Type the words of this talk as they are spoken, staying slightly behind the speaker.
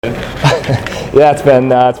Yeah,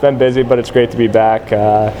 it's been busy, but it's great to be back.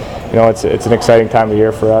 It's an exciting time of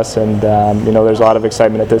year for us, and there's a lot of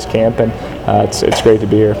excitement at this camp, and it's great to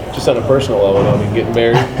be here. Just on a personal level, I mean, getting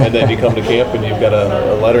married, and then you come to camp, and you've got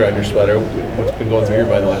a letter on your sweater. What's been going through your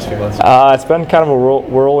mind the last few months? It's been kind of a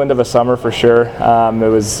whirlwind of a summer for sure. It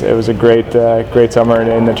was a great summer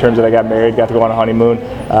in the terms that I got married, got to go on a honeymoon,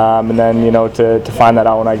 and then to find that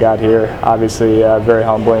out when I got here, obviously very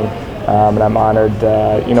humbling. And I'm honored.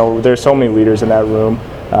 There's so many leaders in that room,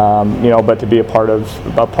 but to be a part of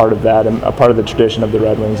that and a part of the tradition of the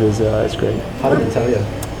Red Wings is great. How did he tell you?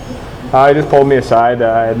 He just pulled me aside.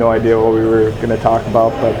 I had no idea what we were going to talk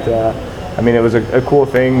about, but it was a cool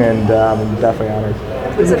thing, and I'm definitely honored.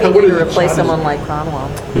 What does it mean to replace someone like Cronwall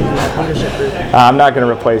in that leadership group? I'm not going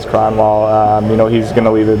to replace Cronwall. He's going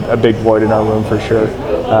to leave a big void in our room for sure.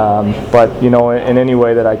 But in any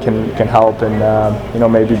way that I can help,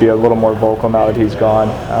 and maybe be a little more vocal now that he's gone,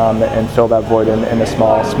 and fill that void in a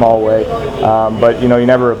small way. But you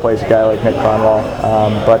never replace a guy like Nick Cronwall.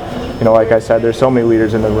 But like I said, there's so many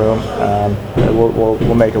leaders in the room.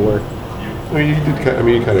 We'll make it work. You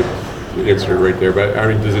kind of answered it right there, but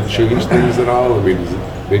does it change things at all? Does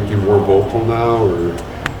it make you more vocal now, or?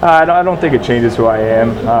 I don't think it changes who I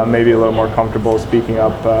am. Maybe a little more comfortable speaking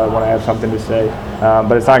up when I have something to say,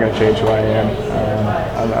 but it's not going to change who I am.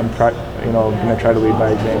 I'm going to try to lead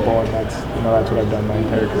by example, and that's what I've done my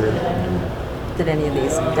entire career. Did any of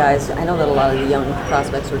these guys? I know that a lot of the young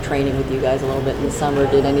prospects were training with you guys a little bit in the summer.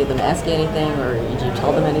 Did any of them ask you anything, or did you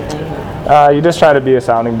tell them anything? You just try to be a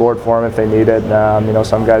sounding board for them if they need it.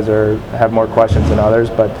 Some guys have more questions than others,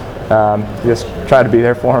 but. Just try to be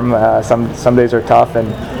there for them. Some days are tough and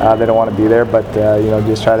they don't want to be there, but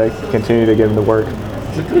just try to continue to get them to work.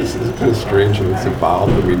 Is it kind of strange that it's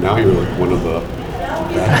involved? Now you're like one of the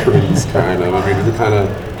veterans, kind of. Does it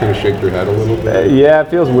kind of shake your head a little bit? Yeah, it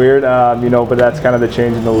feels weird, but that's kind of the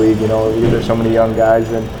change in the league. There's so many young guys,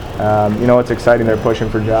 and it's exciting. They're pushing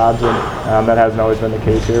for jobs, and that hasn't always been the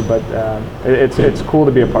case here, but it's cool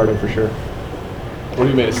to be a part of for sure. What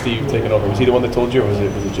do you made of Steve taking over? Was he the one that told you, or was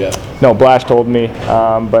it Jeff? No, Blash told me,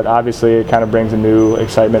 but obviously it kind of brings a new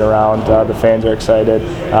excitement around. The fans are excited,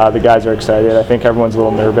 the guys are excited. I think everyone's a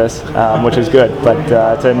little nervous, which is good, but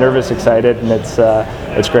it's a nervous, excited, and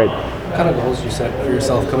it's great. What kind of goals you set for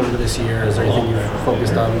yourself coming into this year? Is there anything you've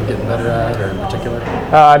focused on getting better at, or in particular?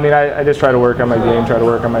 I just try to work on my game, try to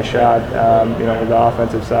work on my shot, with the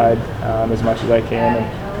offensive side as much as I can,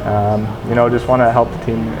 and just want to help the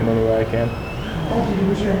team in any way I can.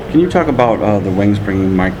 Can you talk about the Wings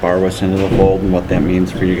bringing Mike Barwas into the fold and what that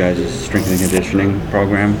means for you guys' strength and conditioning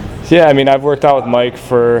program? Yeah, I've worked out with Mike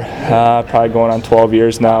for probably going on 12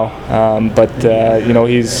 years now, but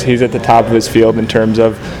he's at the top of his field in terms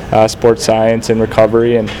of sports science and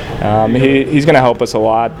recovery, and he's going to help us a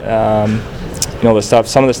lot. Some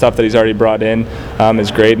of the stuff that he's already brought in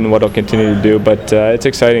is great, and what he'll continue to do. But it's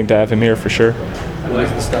exciting to have him here for sure. What is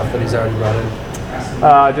the stuff that he's already brought in?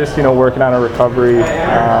 Just working on a recovery,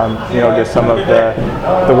 just some of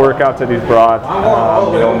the workouts that he's brought,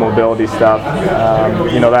 mobility stuff.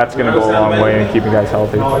 That's going to go a long way in keeping guys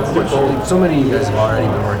healthy. So many of you guys have already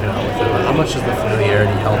been working out with him. How much does the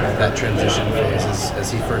familiarity help that transition phase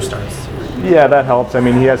as he first starts? Yeah, that helps. He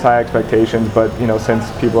has high expectations, but since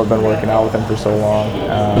people have been working out with him for so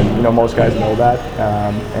long, most guys know that,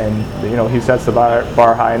 and he sets the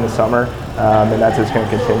bar high in the summer, and that's just going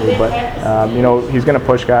to continue. But he's going to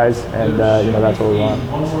push guys, and that's what we want.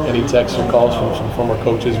 Any texts or calls from some former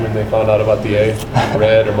coaches when they found out about the A,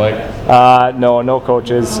 Red or Mike? No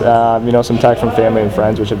coaches. Some texts from family and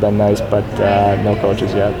friends, which have been nice, but no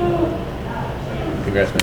coaches yet. Congrats, man.